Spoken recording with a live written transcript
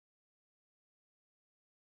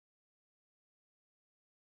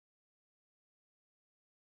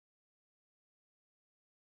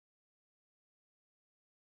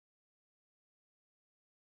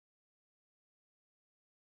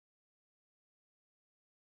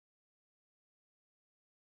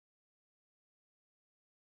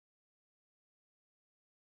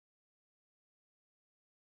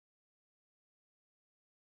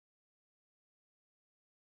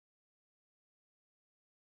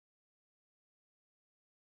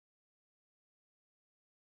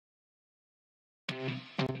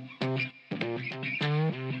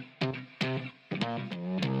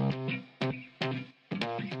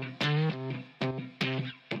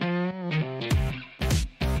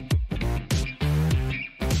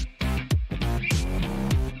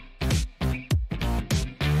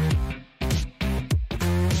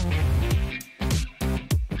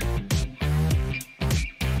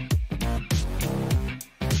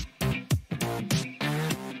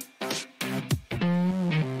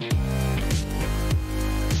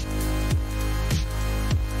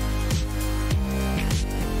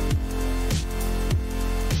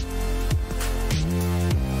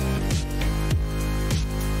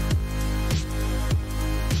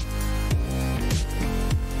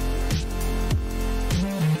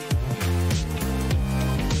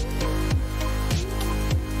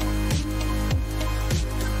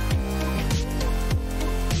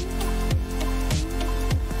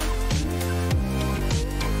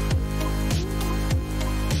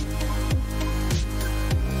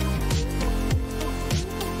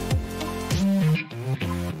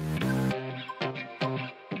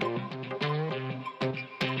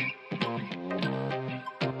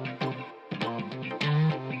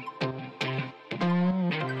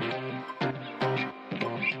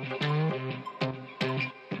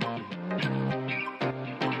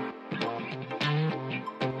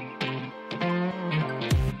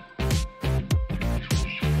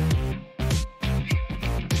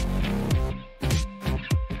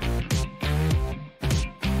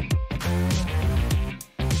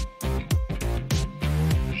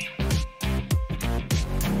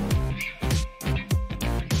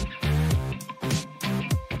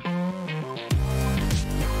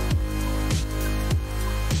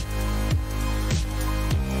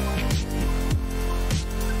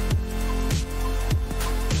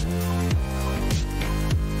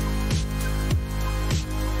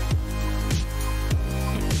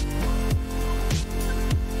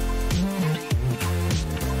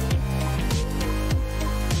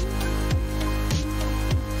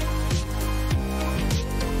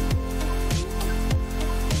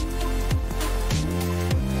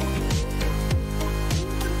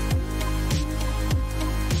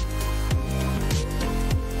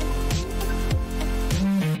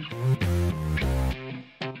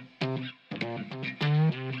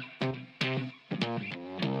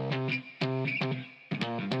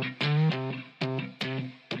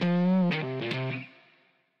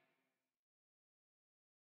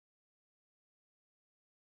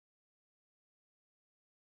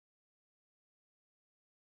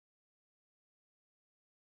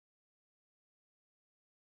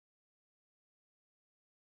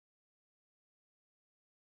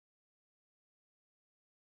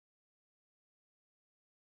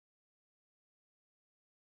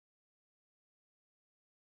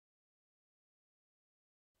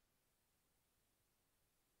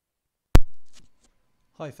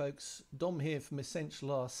Hi folks, Dom here from Essential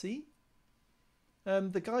RC.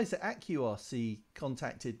 The guys at Accurc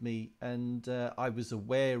contacted me and I was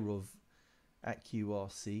aware of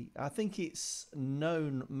Accurc. I think it's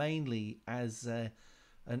known mainly as an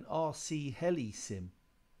RC heli sim.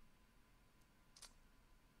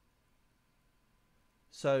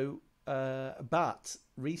 So, but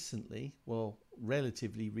recently, well,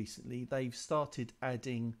 relatively recently, they've started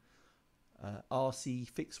adding RC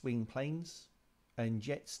fixed wing planes and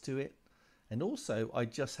jets to it, and also I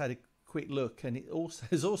just had a quick look and it also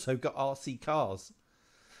has also got RC cars.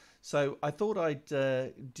 So I thought I'd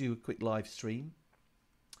do a quick live stream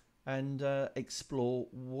and explore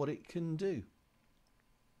what it can do.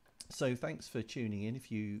 So thanks for tuning in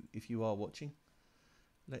if you are watching.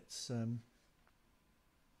 Let's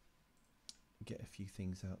get a few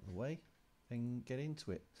things out of the way and get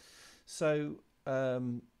into it. So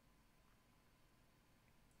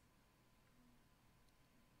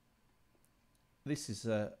this is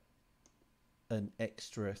an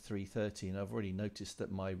extra 330 and I've already noticed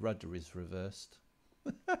that my rudder is reversed.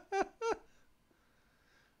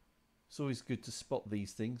 It's always good to spot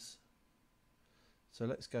these things. So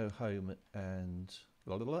let's go home and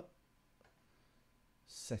blah, blah, blah.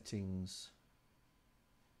 Settings.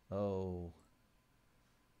 Oh,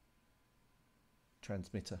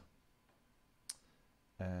 transmitter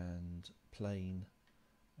and plane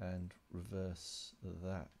and reverse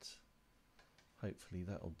that. Hopefully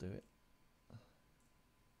that'll do it.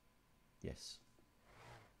 Yes.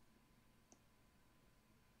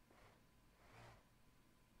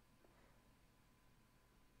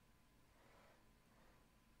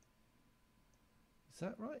 Is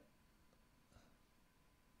that right?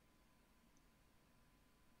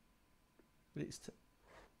 But it's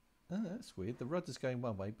oh, that's weird. The rudder's going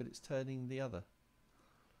one way, but it's turning the other.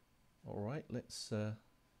 All right, let's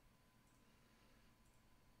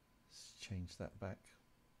change that back.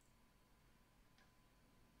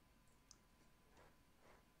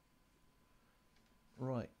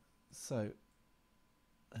 Right, so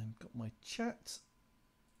I've got my chat.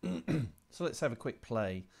 So let's have a quick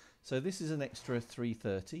play. So this is an extra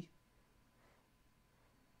 330.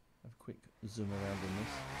 Have a quick zoom around in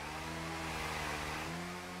this.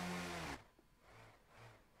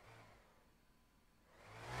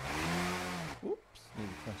 Whoops,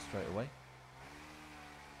 nearly crashed straight away.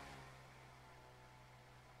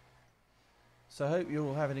 So I hope you're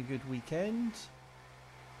all having a good weekend.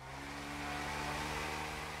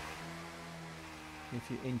 If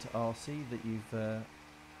you're into RC, that you've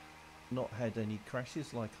not had any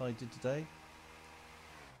crashes like I did today.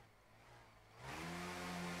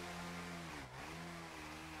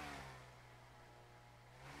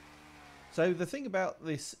 So the thing about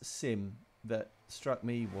this sim that struck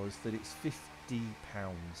me was that it's £50.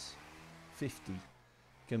 50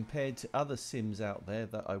 compared to other sims out there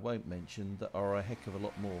that I won't mention that are a heck of a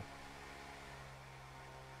lot more.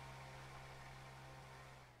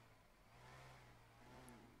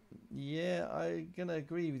 Yeah, I'm gonna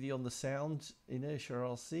agree with you on the sound. Inertia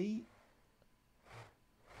RC.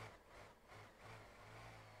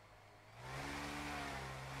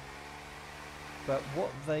 But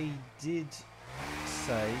what they did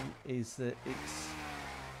say is that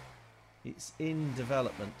it's in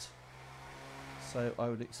development. So I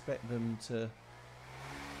would expect them to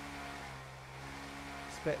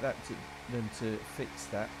fix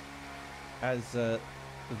that as the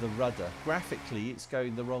rudder. Graphically it's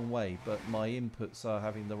going the wrong way, but my inputs are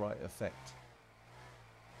having the right effect.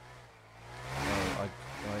 I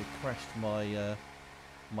crashed my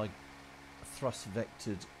my thrust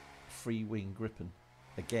vectored free wing Gripen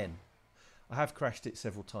again. I have crashed it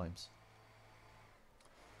several times.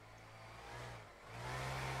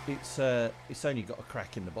 It's only got a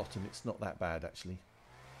crack in the bottom. It's not that bad actually.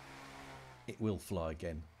 It will fly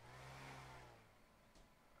again.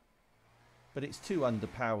 But it's too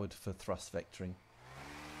underpowered for thrust vectoring.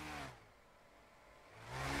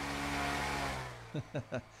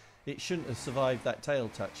 It shouldn't have survived that tail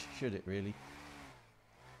touch, should it really?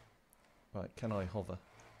 Right, can I hover?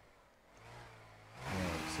 No,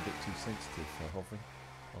 it's a bit too sensitive for hovering.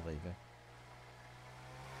 Oh, there you go.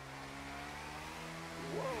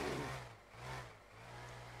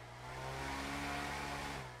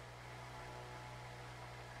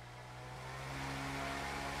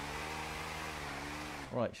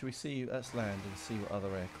 Right, shall we see? Let's land and see what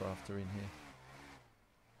other aircraft are in here.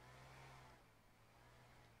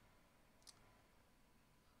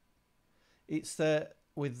 It's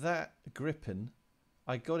with that Gripen,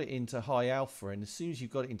 I got it into high alpha, and as soon as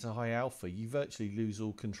you've got it into high alpha, you virtually lose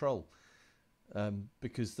all control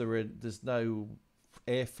because there's no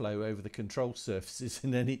airflow over the control surfaces,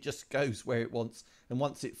 and then it just goes where it wants. And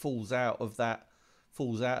once it falls out of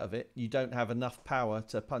it, you don't have enough power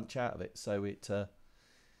to punch out of it, so it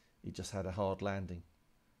just had a hard landing.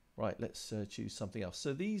 Right, let's choose something else.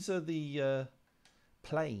 So these are the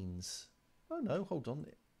planes. Oh no, hold on.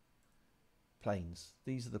 Planes.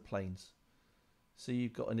 These are the planes. So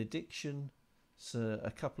you've got an Addiction, so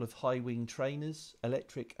a couple of high wing trainers,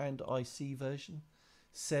 electric and IC version,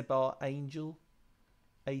 Sebar Angel,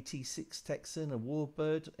 86 Texan, a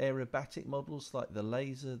Warbird, aerobatic models like the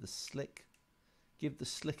Laser, the Slick. Give the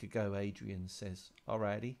Slick a go, Adrian says.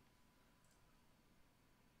 Alrighty.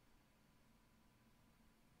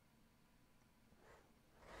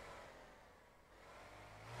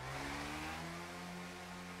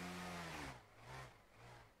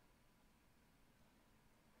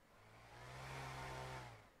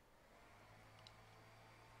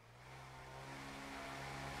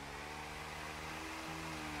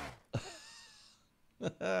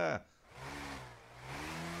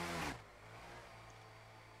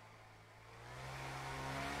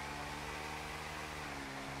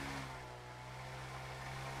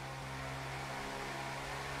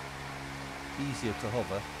 Easier to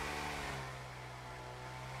hover.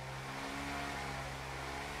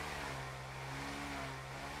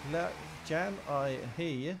 Jan, I hear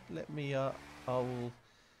you. Let me I will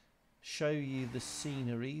show you the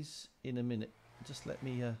sceneries in a minute. Just let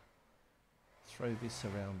me throw this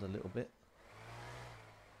around a little bit.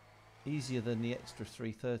 Easier than the extra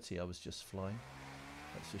 330 I was just flying,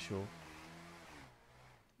 that's for sure.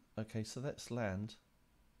 Okay, so let's land.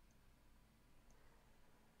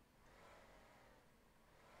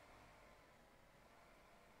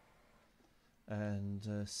 And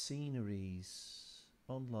sceneries,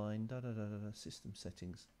 online, system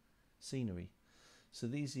settings, scenery. So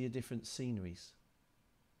these are your different sceneries.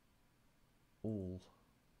 All.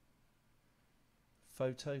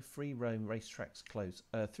 Photo, free roam, racetracks closed.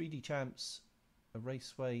 3D champs, a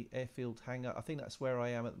raceway, airfield, hangar. I think that's where I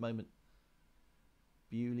am at the moment.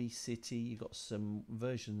 Bewley City. You've got some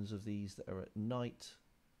versions of these that are at night.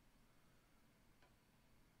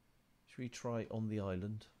 Should we try on the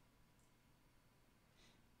island?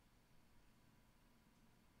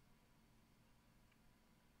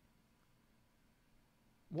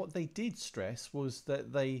 What they did stress was that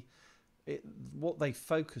what they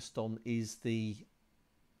focused on is the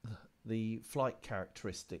flight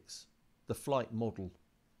characteristics, the flight model.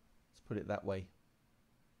 Let's put it that way.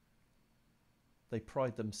 They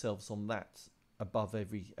pride themselves on that above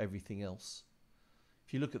everything else.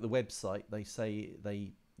 If you look at the website, they say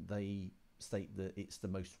they state that it's the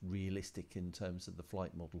most realistic in terms of the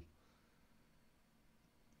flight model.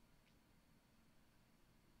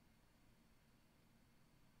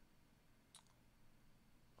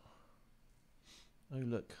 Oh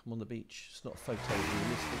look, I'm on the beach. It's not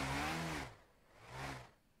photorealistic.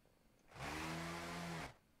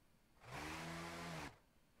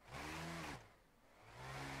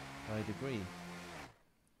 I'd agree.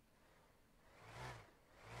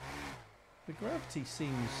 The gravity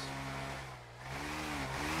seems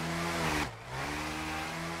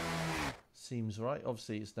right.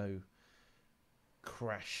 Obviously it's no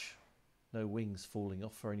crash, no wings falling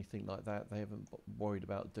off or anything like that. They haven't worried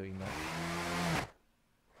about doing that.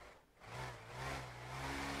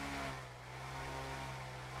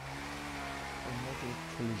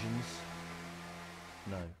 Collisions,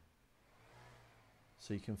 no.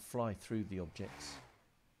 So you can fly through the objects.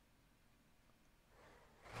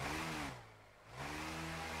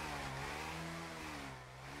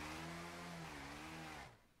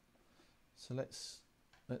 So let's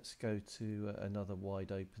go to another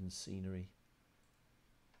wide open scenery.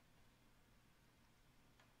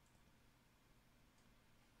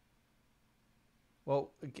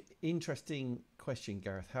 Well, interesting question,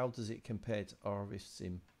 Gareth. How does it compare to RF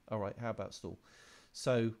Sim? All right, how about stall?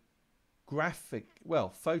 So,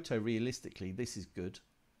 photorealistically, this is good.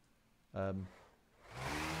 The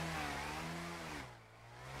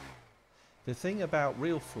thing about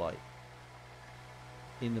real flight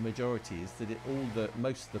in the majority is that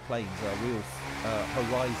most of the planes are real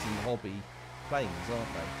Horizon hobby planes,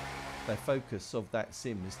 aren't they? The focus of that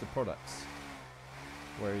sim is the products,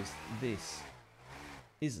 whereas this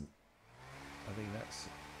isn't. I think that's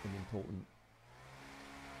an important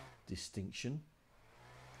distinction.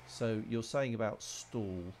 So you're saying about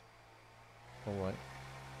stall. All right.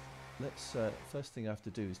 Let's first thing I have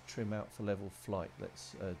to do is trim out for level flight.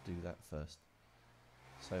 Let's do that first.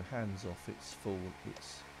 So hands off. It's full.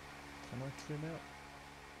 Can I trim out?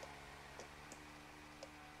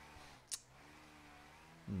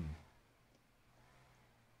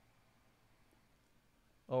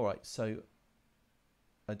 All right, so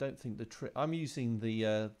I don't think I'm using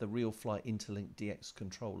the Real Flight Interlink DX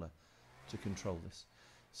controller to control this.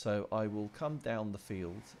 So I will come down the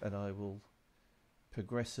field and I will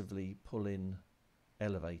progressively pull in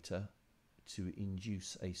elevator to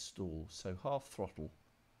induce a stall. So half throttle.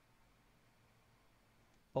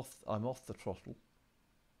 I'm off the throttle.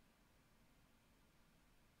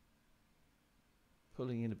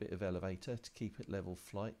 Pulling in a bit of elevator to keep it level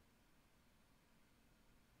flight.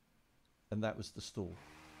 And that was the stall.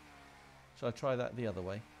 Shall I try that the other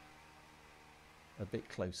way? A bit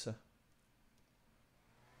closer.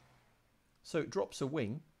 So it drops a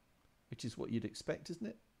wing, which is what you'd expect, isn't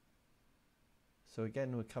it? So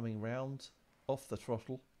again, we're coming round, off the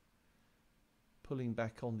throttle, pulling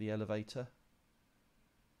back on the elevator.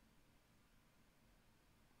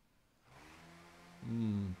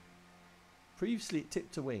 Previously it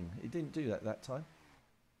tipped a wing. It didn't do that time.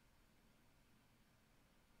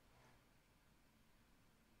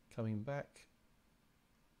 Coming back.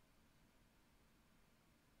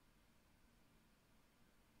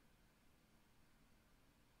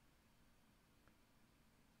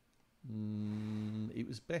 It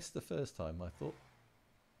was best the first time, I thought.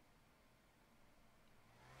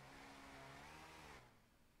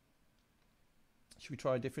 Should we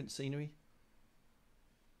try a different scenery?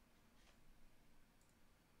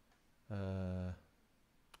 How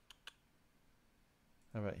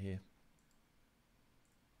about here?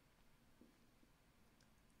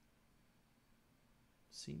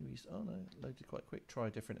 Sceneries. Oh no, loaded quite quick. Try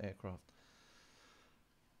a different aircraft.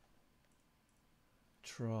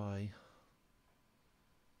 Let's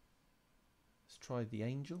try the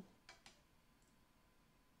Angel.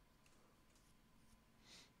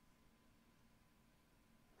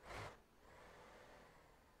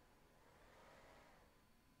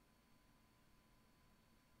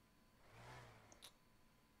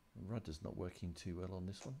 Rudder's not working too well on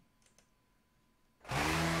this one.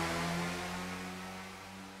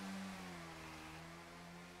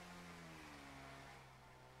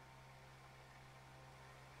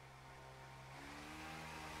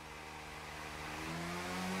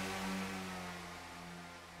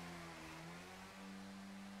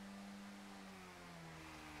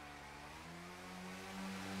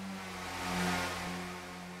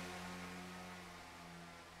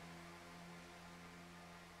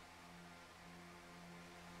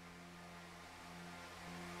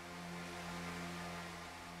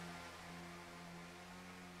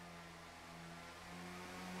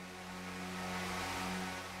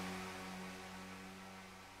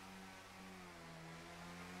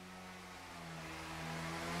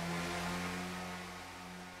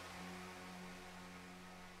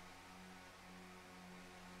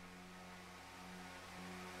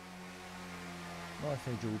 Knife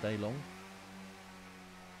edge all day long.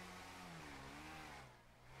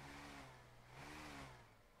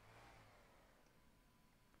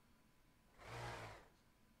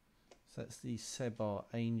 So that's the Sebar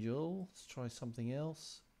Angel. Let's try something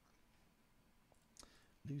else.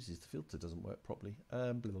 Loses the filter, doesn't work properly.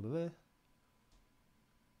 Blah, blah, blah.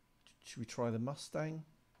 Should we try the Mustang?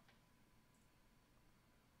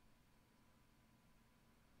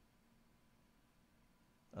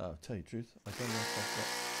 Oh, tell you the truth, I don't know if I've got...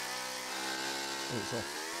 Oh, it's off.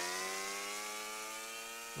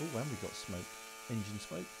 Oh, and we got smoke. Engine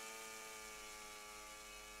smoke.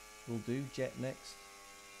 Will do. Jet next.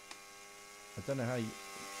 I don't know how you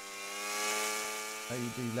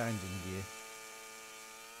do landing gear.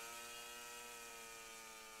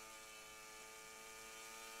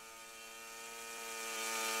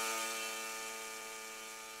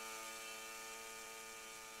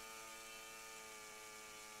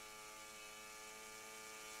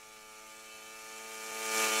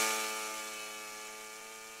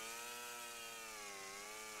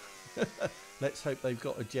 Let's hope they've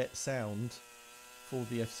got a jet sound for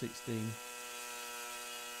the F-16.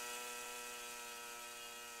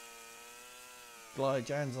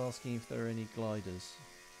 Jan's asking if there are any gliders.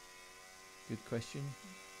 Good question.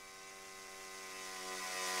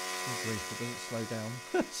 Oh grief, it doesn't slow down.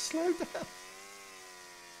 Slow down!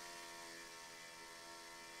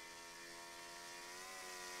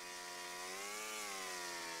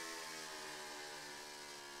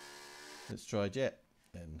 Let's try jet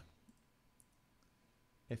then.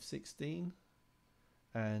 F-16,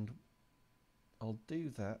 and I'll do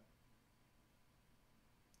that.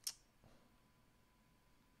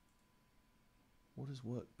 What does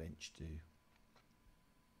Workbench do?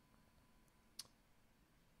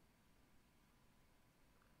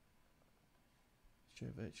 Show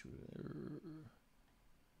virtual.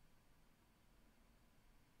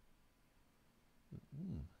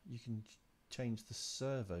 You can change the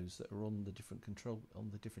servos that are on the different control on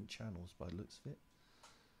the different channels by the looks of it.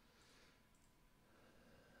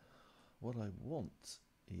 What I want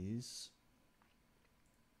is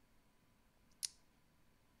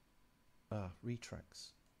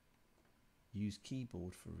retracts. Use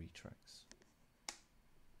keyboard for retracts.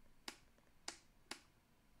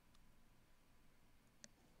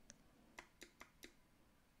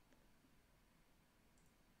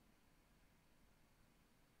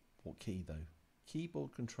 What key though?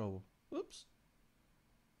 Keyboard control. Whoops.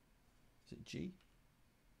 Is it G?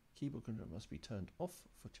 Keyboard control must be turned off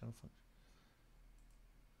for channel function.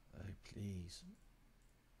 Oh, please.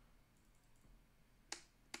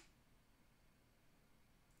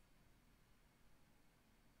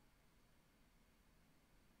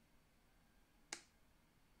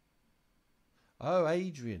 Oh,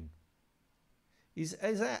 Adrian. Is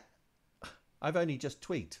that... I've only just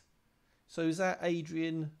twigged. So is that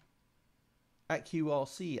Adrian...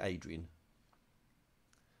 Accurc Adrian?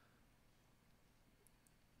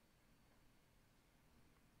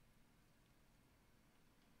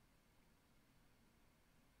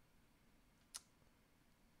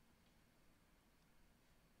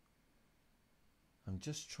 I'm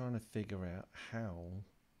just trying to figure out how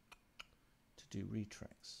to do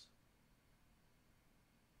retracts.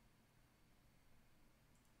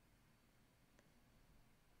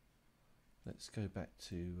 Let's go back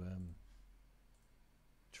to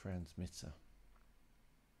transmitter.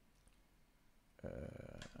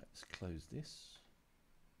 Let's close this.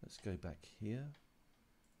 Let's go back here.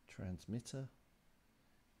 Transmitter.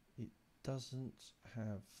 It doesn't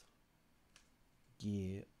have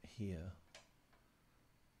gear here.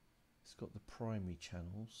 It's got the primary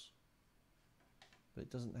channels, but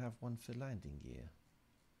it doesn't have one for landing gear.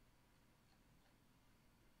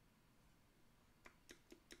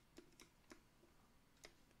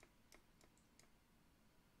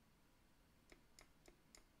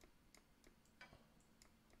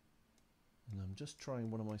 And I'm just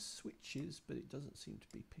trying one of my switches, but it doesn't seem to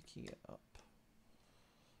be picking it up.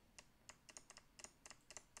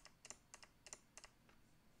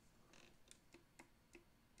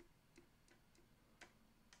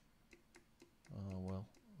 Oh well,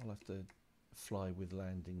 I'll have to fly with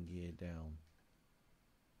landing gear down.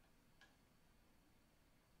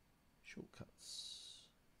 Shortcuts.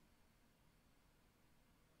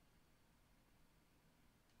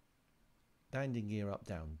 Landing gear up,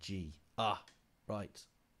 down, G. Ah, right.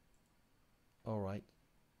 All right.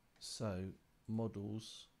 So,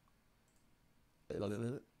 models.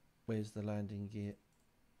 Where's the landing gear?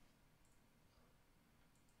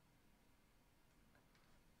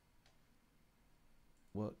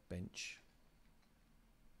 Workbench.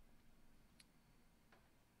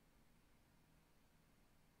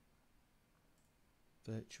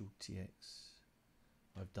 Virtual TX.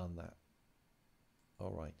 I've done that.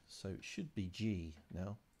 All right, so it should be G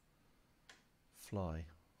now. Fly.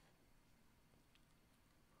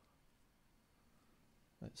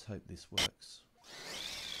 Let's hope this works.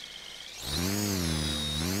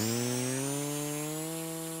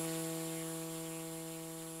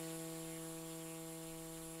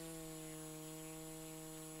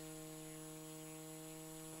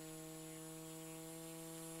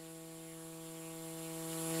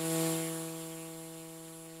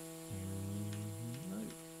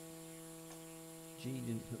 G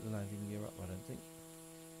didn't put the landing gear up, I don't think.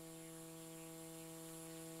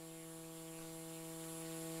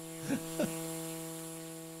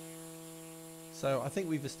 So I think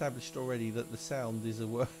we've established already that the sound is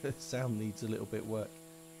sound needs a little bit work.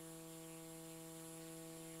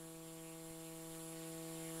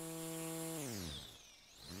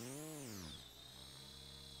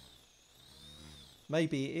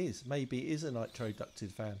 Maybe it is. Maybe it is a nitro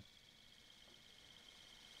ducted fan.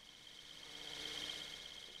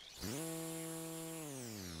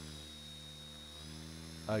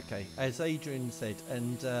 Okay, as Adrian said,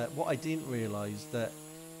 and what I didn't realise that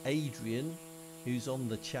Adrian, who's on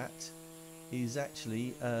the chat, is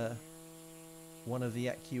actually one of the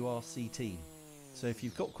Accurc team. So if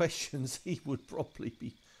you've got questions, he would probably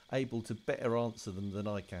be able to better answer them than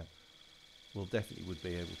I can. Well, definitely would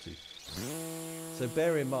be able to. So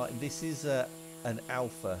bear in mind, this is an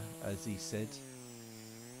alpha, as he said.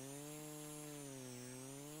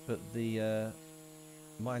 But the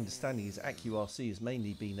my understanding is Accurc has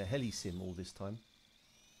mainly been a heli-sim all this time.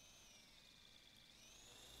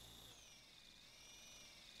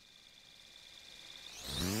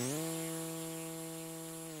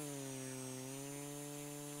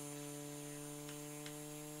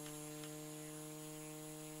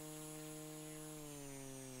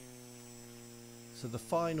 So the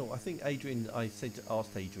final, I think Adrian, asked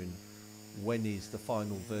Adrian, when is the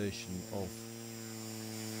final version of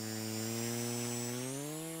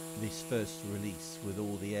this first release with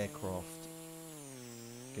all the aircraft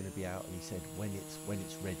going to be out, and he said when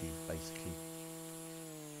it's ready, basically.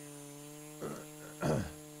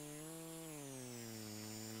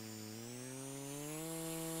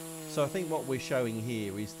 So I think what we're showing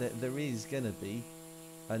here is that there is going to be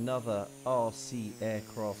another RC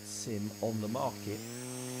aircraft sim on the market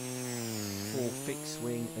for fixed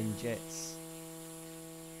wing and jets.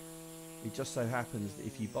 It just so happens that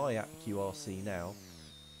if you buy Accurc now,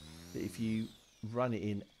 that if you run it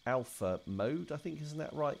in alpha mode, I think, isn't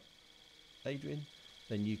that right, Adrian?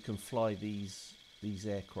 Then you can fly these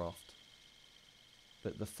aircraft.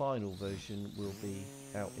 But the final version will be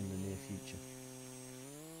out in the near future.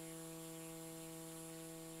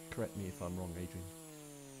 Correct me if I'm wrong, Adrian.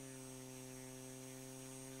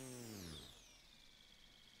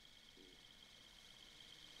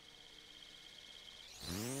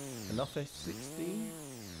 Enough F-16.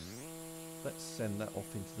 Let's send that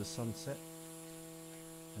off into the sunset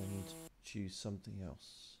and choose something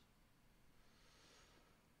else.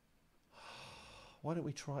 Why don't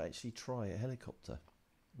we actually try a helicopter?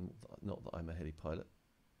 Not that I'm a heli pilot.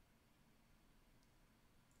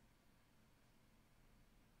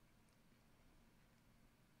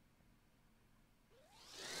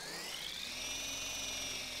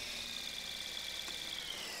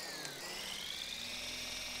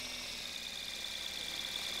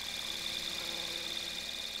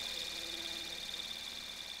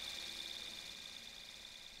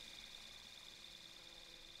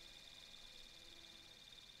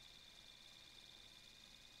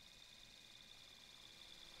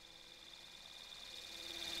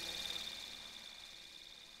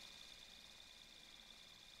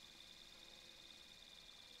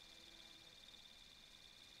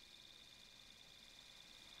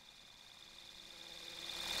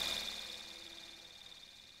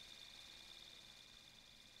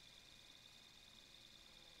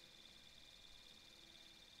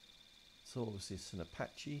 So was this an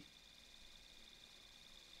Apache?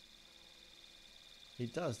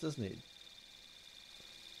 It does, doesn't it?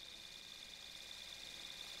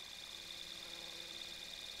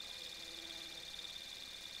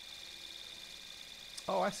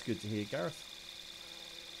 Oh, that's good to hear, Gareth.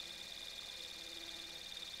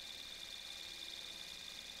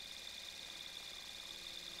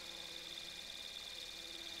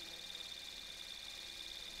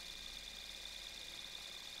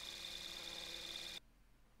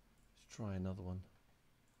 Let's try another one.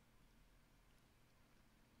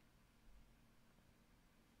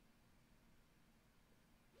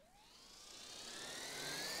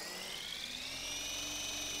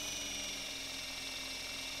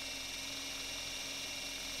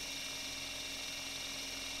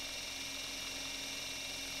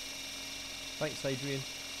 Thanks, Adrian.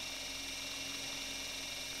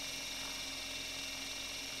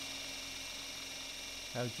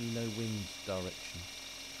 How do you know wind direction?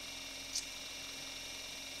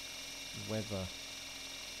 Weather.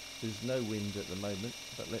 There's no wind at the moment,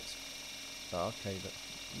 but let's... Oh, okay, that's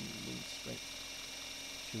wind strength.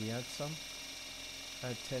 Should we add some?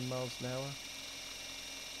 Add 10 miles an hour.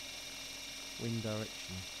 Wind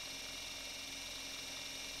direction.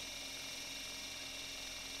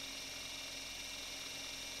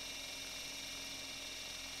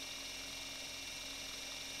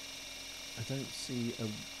 I don't see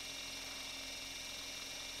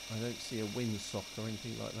a windsock or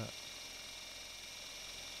anything like that.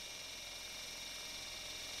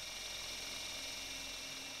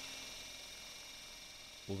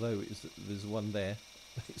 Although there's one there,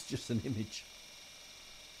 it's just an image.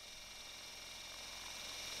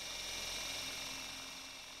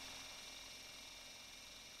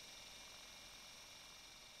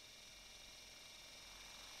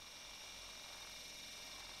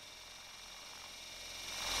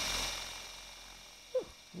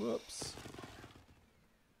 Whoops.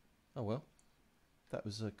 Oh well, that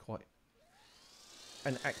was quite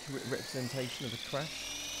an accurate representation of a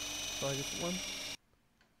crash. Try a different one.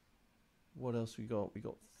 What else we got? We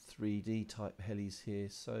got 3D type helis here,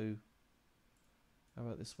 so how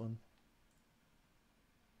about this one?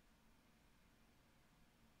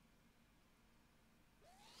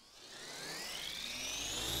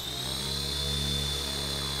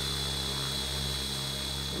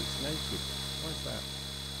 Oh, it's naked. Why is that?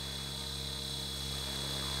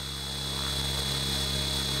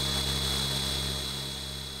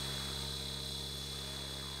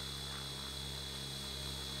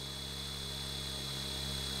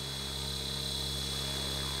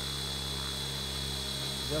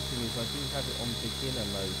 The other thing is I do have it on beginner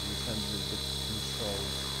mode in terms of the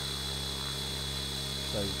controls.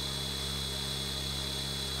 So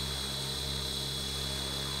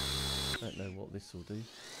I don't know what this will do.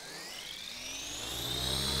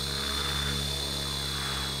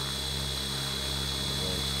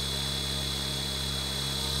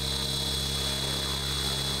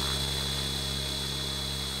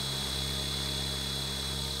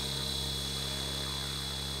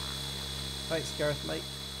 Thanks, Gareth, mate.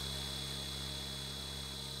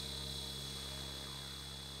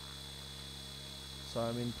 So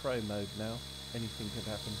I'm in pro mode now. Anything could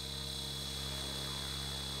happen.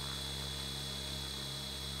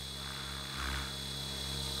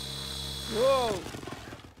 Whoa!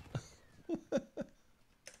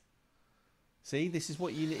 See, this is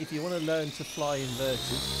what you need if you want to learn to fly inverted.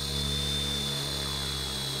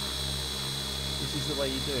 This is the way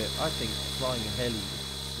you do it. I think flying a heli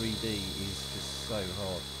 3D is just so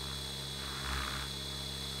hard.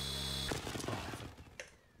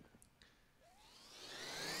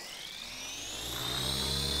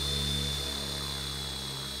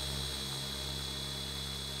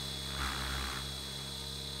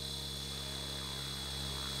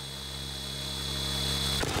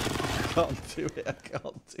 I can't do it. I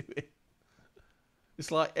can't do it.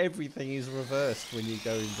 It's like everything is reversed when you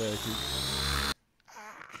go inverted.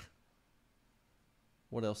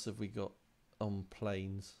 What else have we got on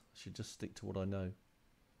planes? I should just stick to what I know.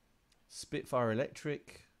 Spitfire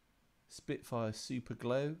Electric, Spitfire Super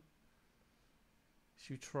Glow.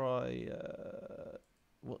 Should we try,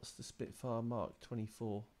 what's the Spitfire Mark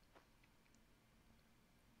 24?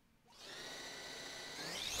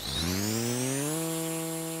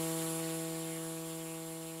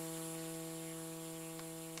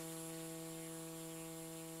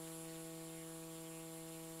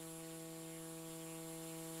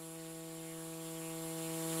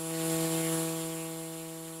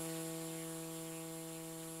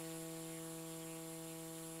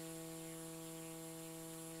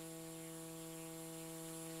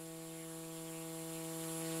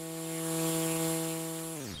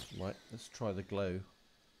 Right, let's try the glow.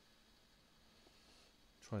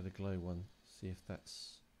 Try the glow one. See if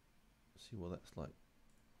that's. See what that's like.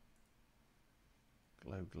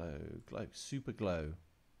 Glow, glow, glow. Super glow.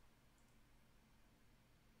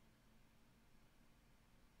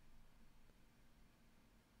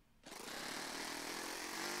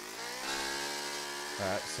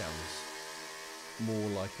 That sounds more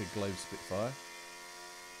like a glow Spitfire.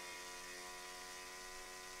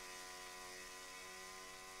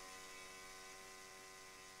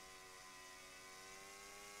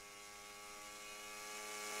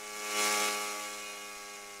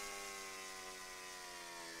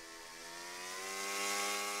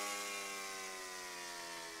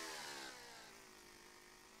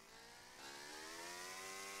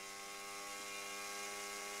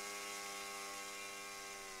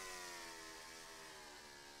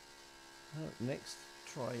 Next,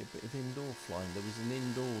 try a bit of indoor flying. There was an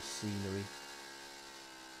indoor scenery.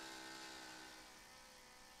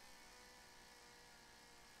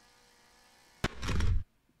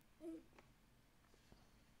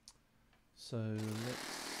 So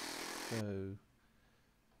let's go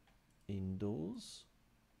indoors.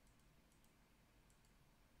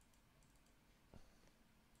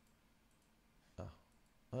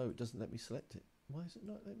 Oh, it doesn't let me select it. Why is it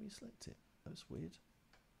not letting me select it? That's weird.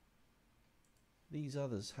 These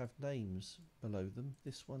others have names below them.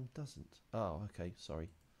 This one doesn't. Oh, okay. Sorry.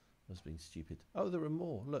 I was being stupid. Oh, there are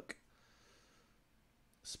more. Look.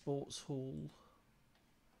 Sports hall.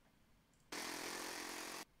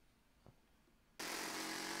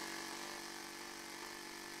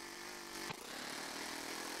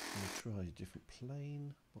 I'm going to try a different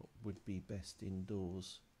plane. What would be best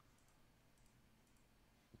indoors?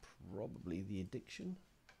 Probably the Addiction.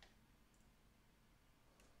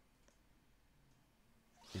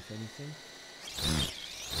 If anything.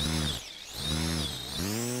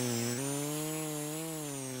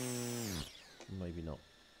 Maybe not.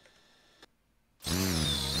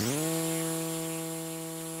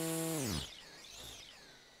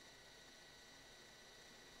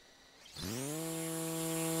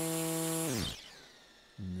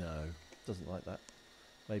 No, doesn't like that.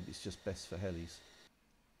 Maybe it's just best for helis.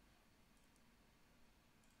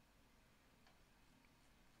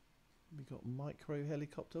 We got micro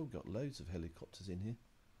helicopter. We've got loads of helicopters in here.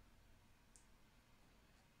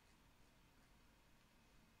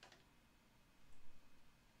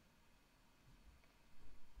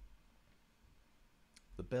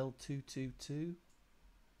 The Bell 222.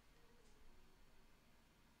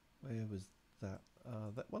 Where was that?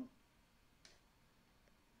 That one.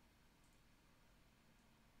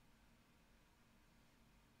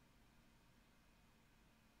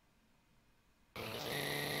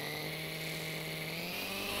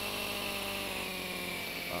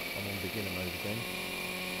 I'm on beginner mode again.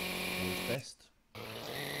 Always best.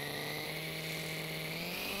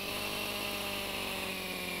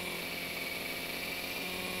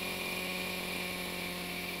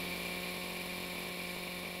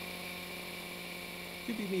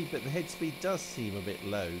 Could be me, but the head speed does seem a bit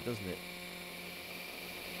low, doesn't it?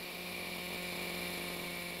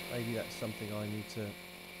 Maybe that's something I need to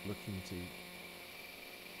look into.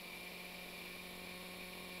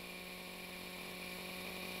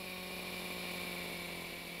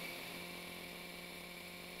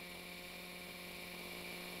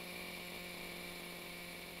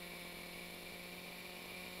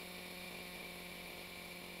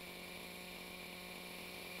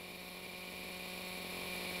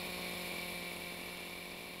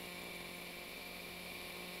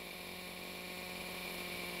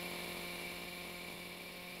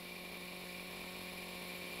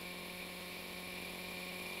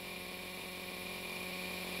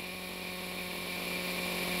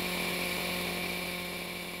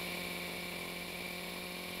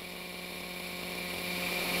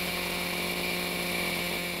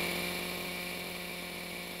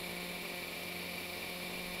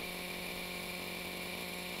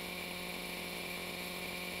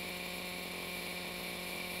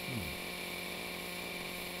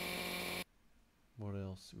 What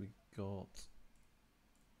else we got?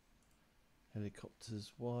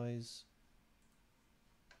 Helicopters wise,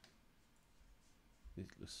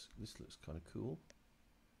 this looks kind of cool.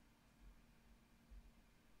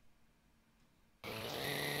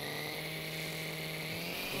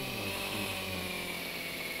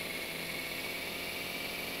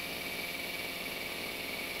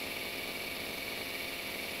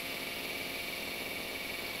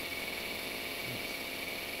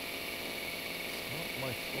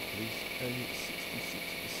 My throttle is only at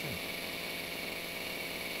 66%.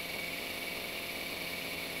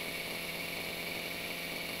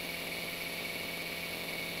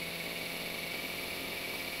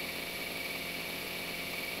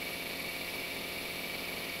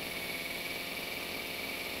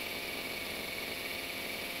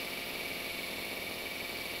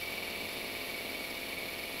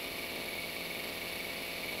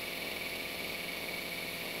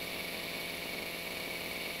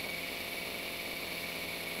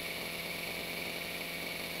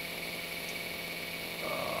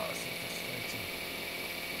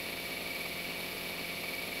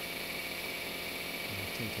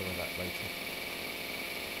 Of that later.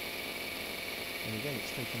 And again,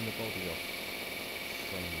 it's taking the body off.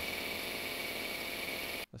 Strange.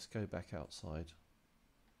 Let's go back outside.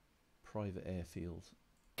 Private airfield.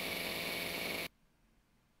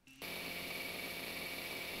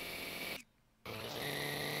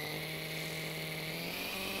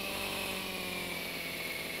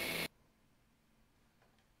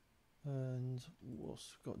 And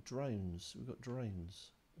what's we've got drones. We've got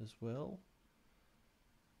drones as well.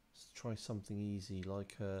 Let's try something easy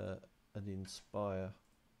like an Inspire.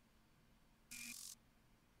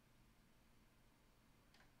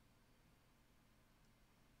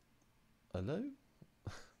 Hello?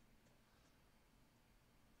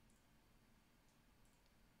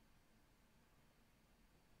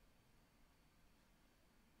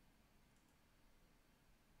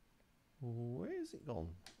 Where is it gone?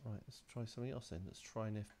 Right, let's try something else then. Let's try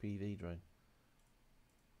an FPV drone.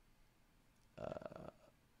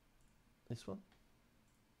 This one?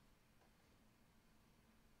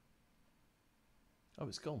 Oh,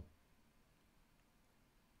 it's gone.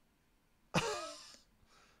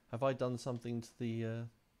 Have I done something to the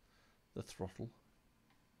throttle?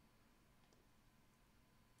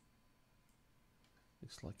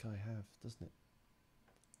 Looks like I have, doesn't it?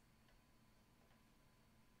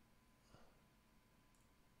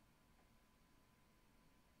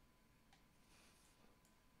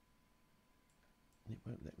 It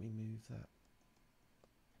won't let me move that.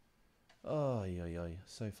 Oh, yeah.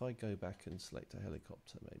 So if I go back and select a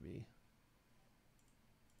helicopter, maybe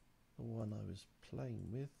the one I was playing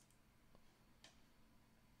with.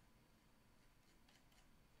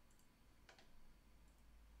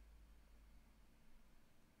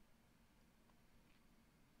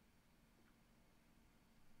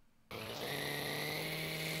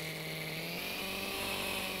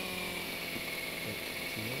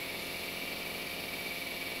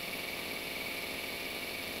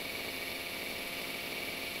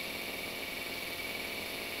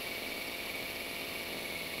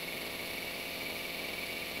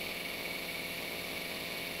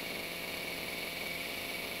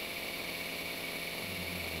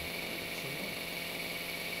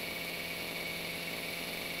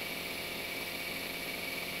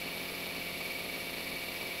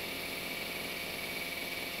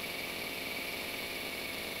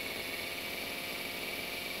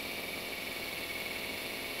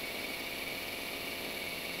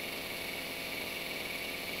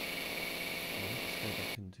 Maybe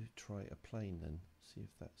I can try a plane then, see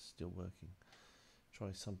if that's still working.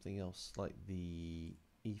 Try something else like the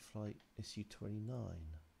E-Flight SU-29.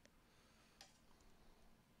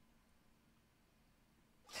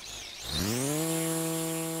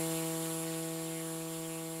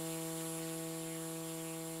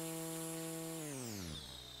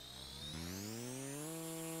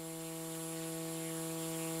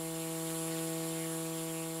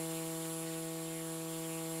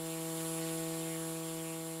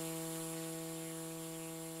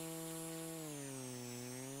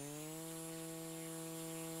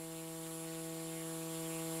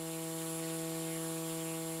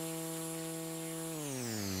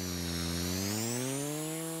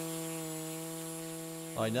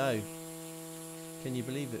 I know. Can you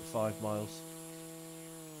believe it? 5 miles.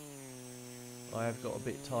 I have got a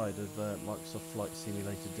bit tired of Microsoft Flight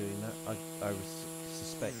Simulator doing that. I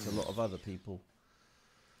suspect a lot of other people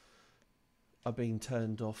are being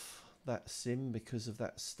turned off that sim because of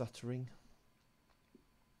that stuttering.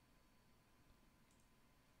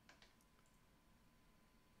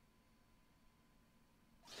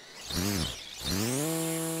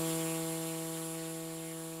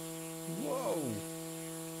 Whoa!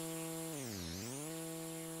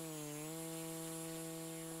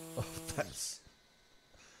 Oh,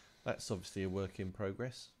 that's obviously a work in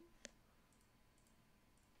progress.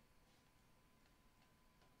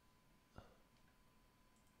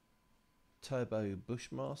 Turbo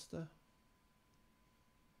Bushmaster.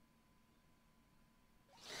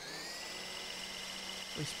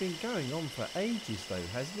 It's been going on for ages though,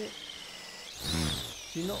 hasn't it?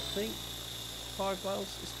 Do you not think? 5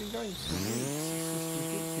 miles? It's been going for weeks. It's just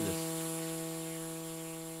ridiculous.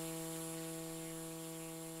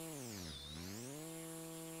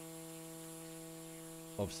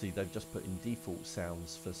 Obviously they've just put in default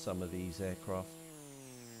sounds for some of these aircraft.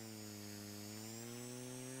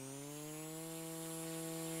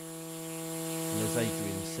 And as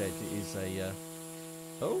Adrian said, it is a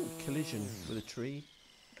collision with a tree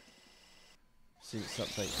since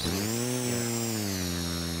update.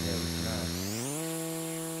 Yeah, we can.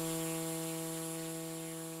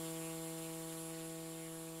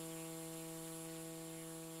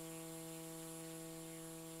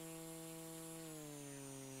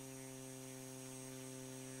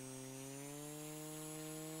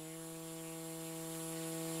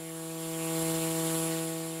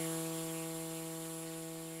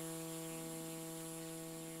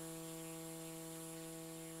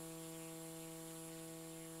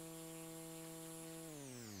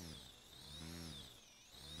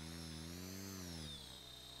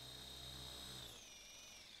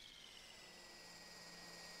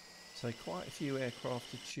 So quite a few aircraft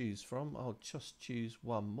to choose from. I'll just choose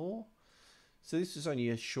one more. So this is only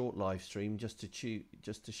a short live stream just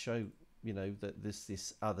to show, you know, that there's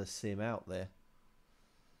this other sim out there.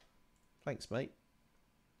 Thanks, mate.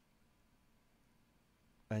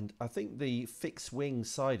 And I think the fixed wing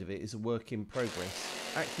side of it is a work in progress.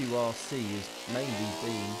 Accurc is mainly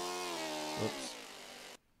been,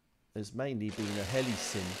 has mainly been a heli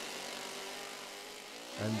sim.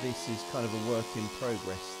 And this is kind of a work in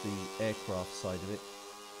progress, the aircraft side of it,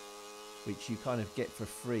 which you kind of get for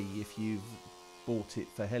free if you've bought it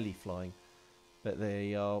for heli flying. But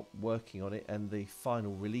they are working on it, and the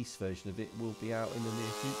final release version of it will be out in the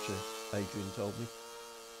near future, Adrian told me.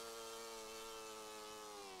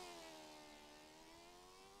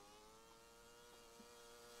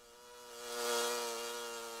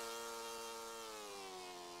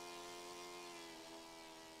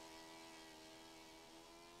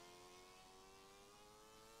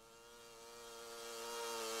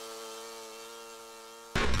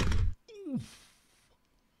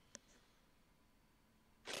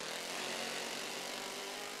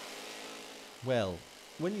 Well,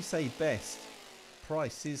 when you say best,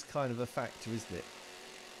 price is kind of a factor, isn't it?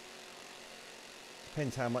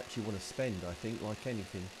 Depends how much you want to spend, I think, like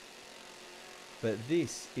anything. But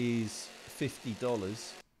this is $50,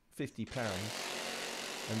 £50.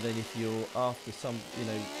 And then if you're after some, you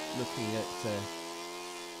know, looking at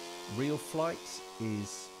real flights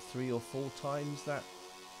is 3 or 4 times that.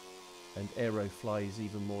 And Aerofly is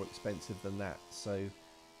even more expensive than that. So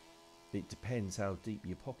it depends how deep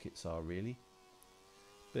your pockets are, really.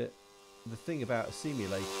 But the thing about a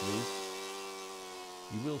simulator is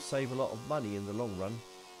you will save a lot of money in the long run,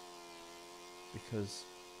 because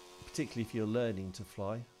particularly if you're learning to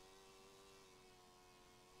fly.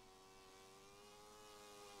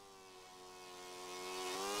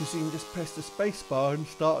 Because you can just press the space bar and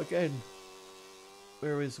start again.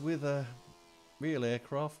 Whereas with a real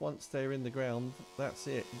aircraft, once they're in the ground, that's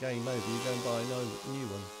it, game over. You go and buy a new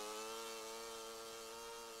one.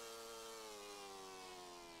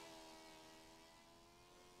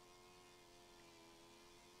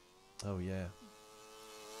 Oh yeah.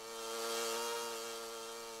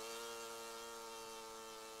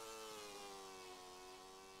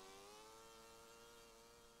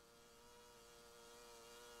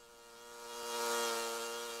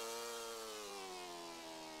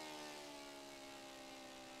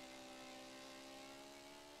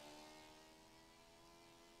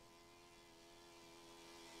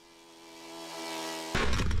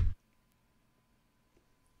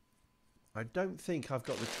 I don't think I've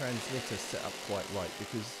got the transmitter set up quite right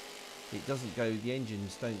because it doesn't go, the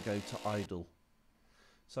engines don't go to idle.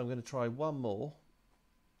 So I'm going to try one more.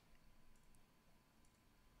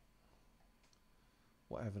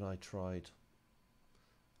 What haven't I tried?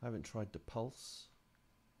 I haven't tried the pulse.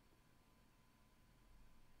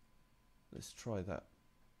 Let's try that.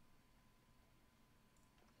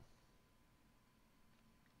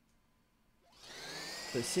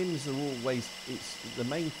 But sims are always, it's the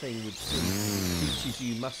main thing with sims, it teaches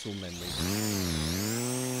you muscle memory.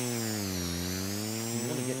 You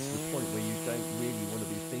want to get to the point where you don't really want to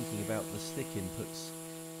be thinking about the stick inputs.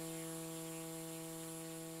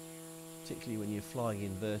 Particularly when you're flying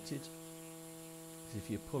inverted. Because if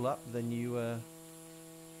you pull up, then you're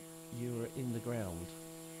in the ground.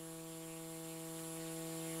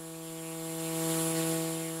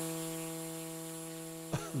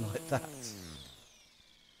 Like that.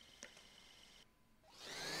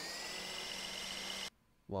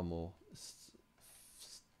 One more.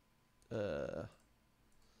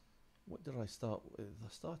 What did I start with? I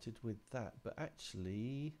started with that, but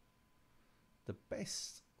actually the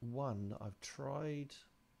best one I've tried,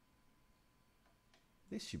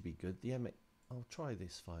 this should be good, the I'll try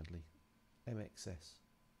this finally, MXS.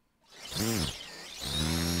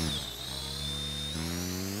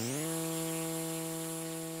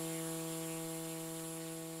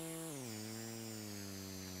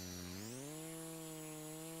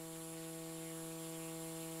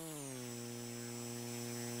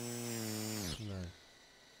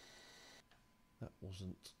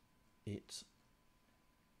 Wasn't it.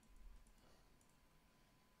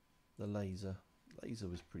 The laser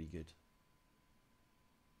was pretty good.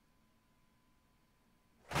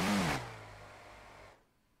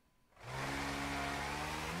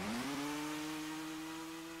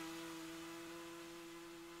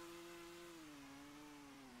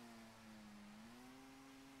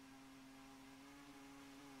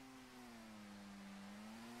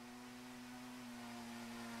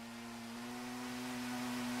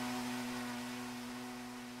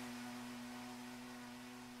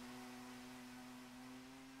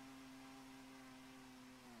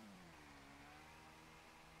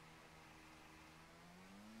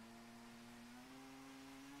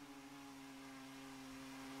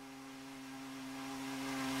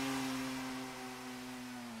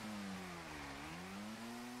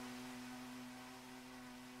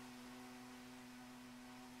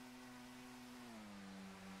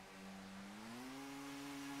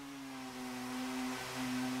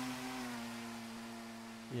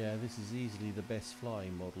 Yeah, this is easily the best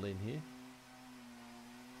flying model in here.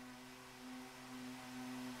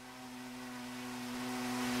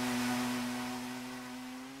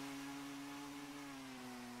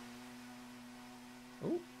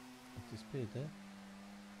 Oh, it disappeared there.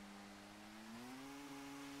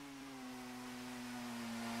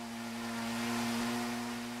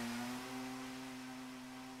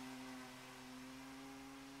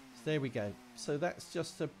 So there we go. So that's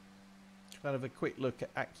just a kind of a quick look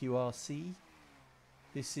at Accurc.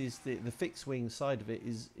 This is the fixed wing side of it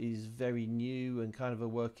is very new and kind of a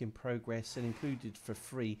work in progress and included for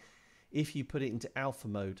free. If you put it into alpha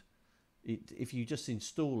mode, if you just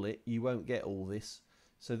install it, you won't get all this.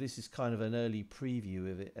 So this is kind of an early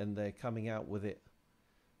preview of it, and they're coming out with it.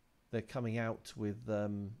 They're coming out with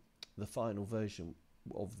the final version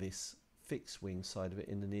of this fixed wing side of it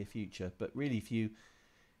in the near future. But really, if you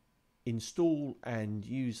install and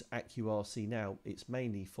use Accurc now, it's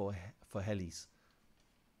mainly for helis.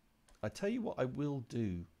 I tell you what I will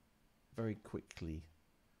do very quickly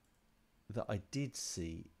that I did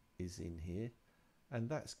see is in here, and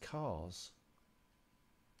that's cars.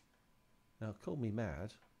 Now call me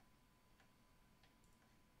mad.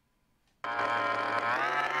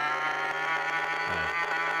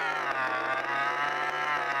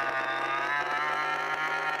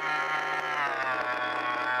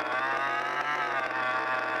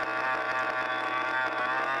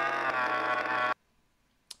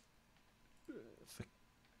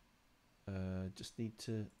 Just need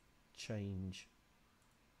to change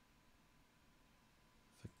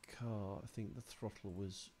for car. I think the throttle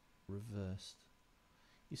was reversed.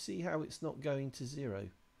 You see how it's not going to 0?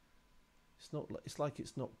 It's not. It's like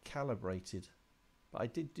it's not calibrated, but I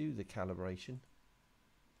did do the calibration.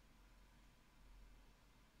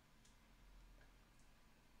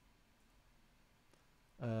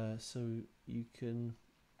 So you can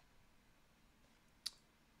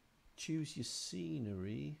choose your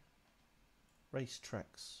scenery,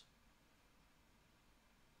 racetracks.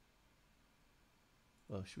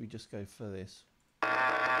 Well, should we just go for this?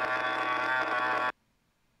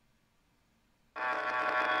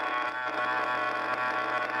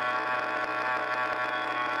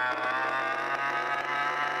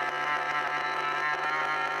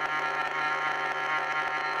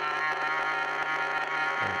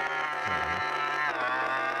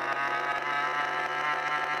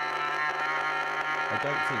 I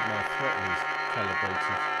don't think my throttle is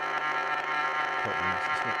calibrated properly.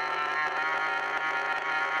 It's not.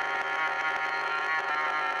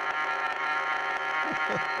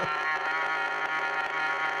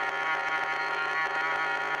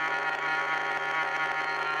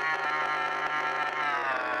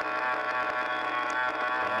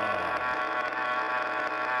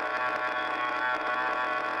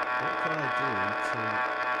 What can I do to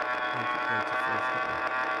make it go to full throttle?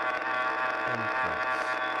 Inputs.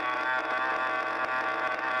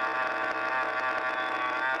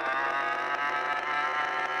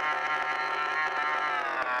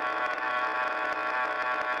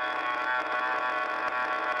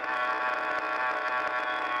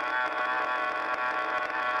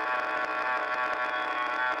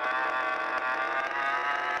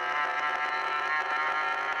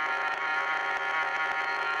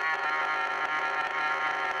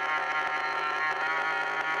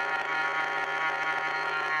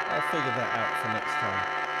 I'll figure that out for next time,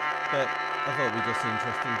 but I thought it'd be just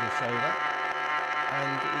interesting to show that,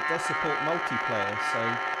 and it does support multiplayer, so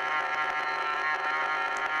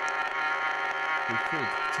we could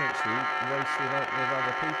potentially race with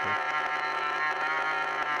other people.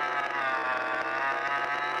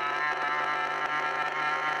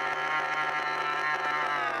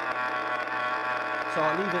 So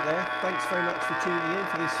I'll leave it there. Thanks very much for tuning in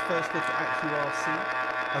for this first look at Accurc.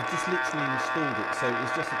 I've just literally installed it, so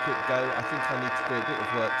it's just a quick go. I think I need to do a bit of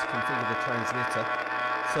work to configure the transmitter,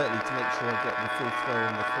 certainly to make sure I get the full throw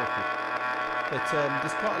on the throttle. But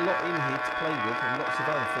there's quite a lot in here to play with, and lots of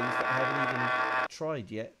other things that I haven't even tried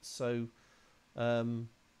yet. So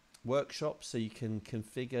workshops, so you can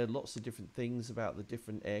configure lots of different things about the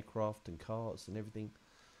different aircraft and cars and everything.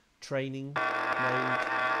 Training mode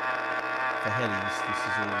for helis. This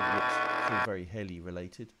is all very heli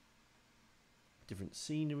related. Different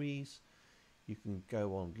sceneries. You can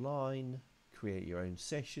go online, create your own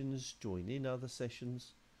sessions, join in other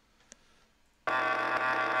sessions.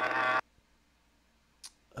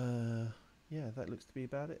 Yeah, that looks to be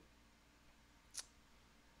about it.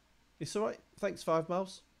 It's alright. Thanks, 5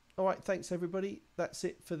 miles. Alright, thanks everybody. That's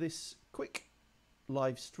it for this quick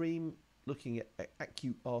live stream looking at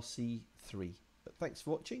Accurc 3. But thanks for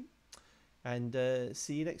watching, and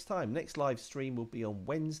see you next time. Next live stream will be on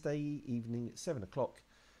Wednesday evening at 7 o'clock.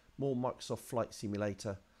 More Microsoft Flight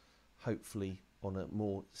Simulator, hopefully on a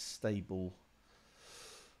more stable.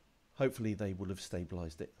 Hopefully they will have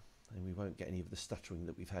stabilized it, and we won't get any of the stuttering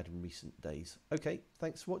that we've had in recent days. Okay,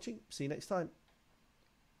 thanks for watching. See you next time.